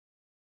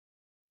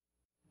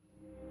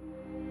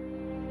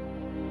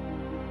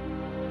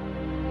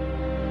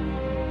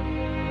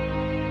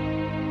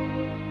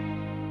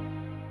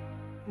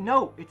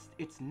No,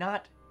 it's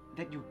not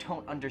that you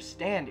don't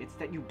understand. It's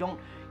that you don't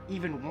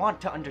even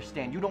want to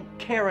understand. You don't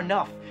care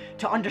enough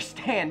to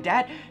understand,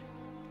 Dad.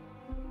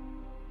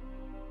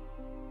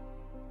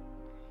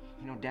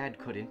 You know, Dad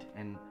couldn't,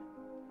 and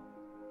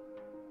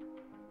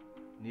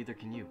neither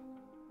can you.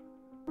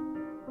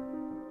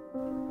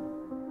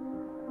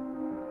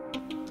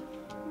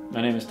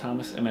 My name is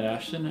Thomas Emmet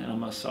Ashton, and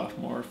I'm a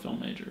sophomore film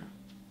major.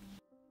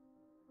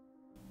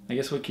 I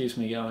guess what keeps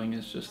me going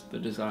is just the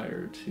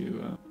desire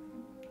to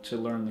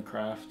learn the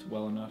craft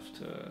well enough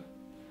to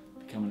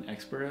become an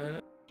expert at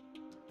it.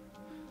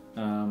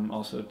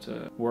 Also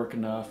to work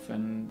enough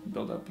and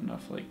build up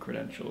enough like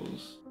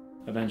credentials,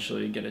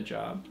 eventually get a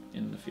job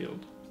in the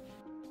field.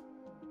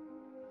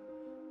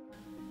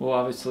 Well,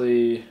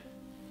 obviously,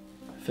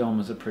 film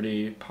is a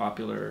pretty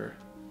popular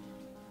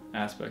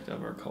aspect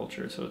of our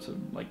culture, so it's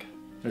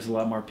there's a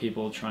lot more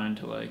people trying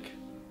to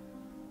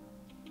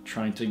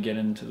get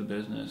into the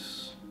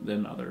business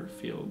than other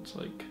fields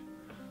like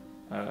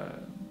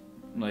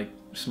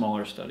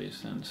smaller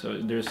studies, and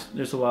so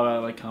there's a lot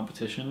of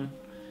competition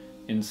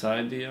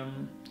inside the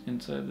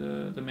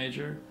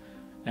major.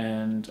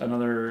 And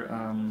another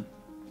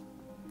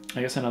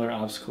I guess another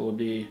obstacle would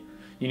be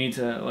you need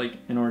to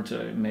in order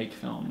to make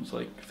films,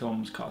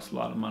 films cost a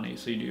lot of money,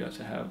 so you do have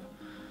to have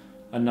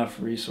enough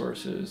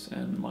resources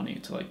and money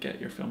to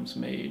get your films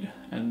made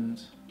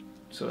and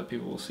so that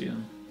people will see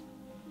them.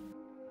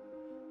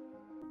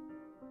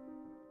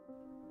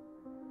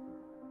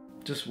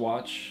 Just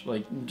watch,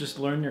 just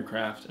learn your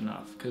craft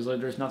enough, because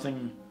there's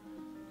nothing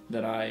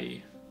that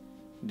I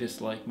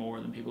dislike more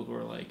than people who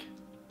are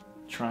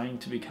trying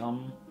to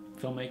become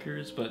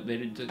filmmakers, but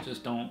they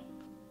just don't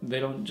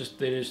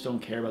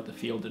care about the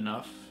field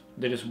enough.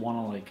 They just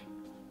want to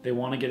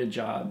get a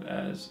job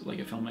as a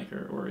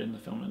filmmaker or in the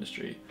film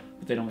industry,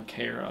 but they don't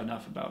care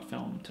enough about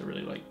film to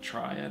really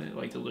try at it.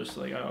 They'll just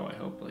oh, I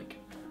hope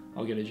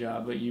I'll get a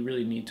job, but you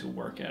really need to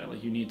work at it.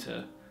 You need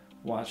to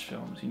watch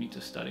films, you need to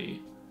study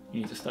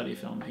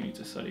films, you need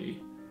to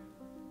study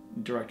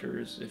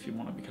directors if you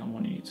want to become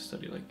one, you need to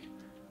study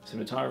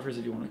cinematographers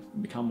if you want to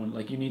become one.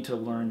 You need to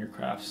learn your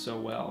craft so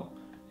well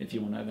if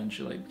you want to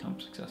eventually become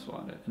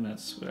successful at it. And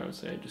that's what I would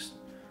say, just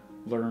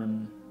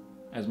learn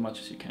as much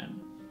as you can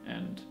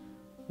and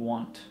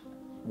want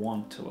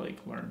to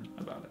learn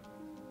about it.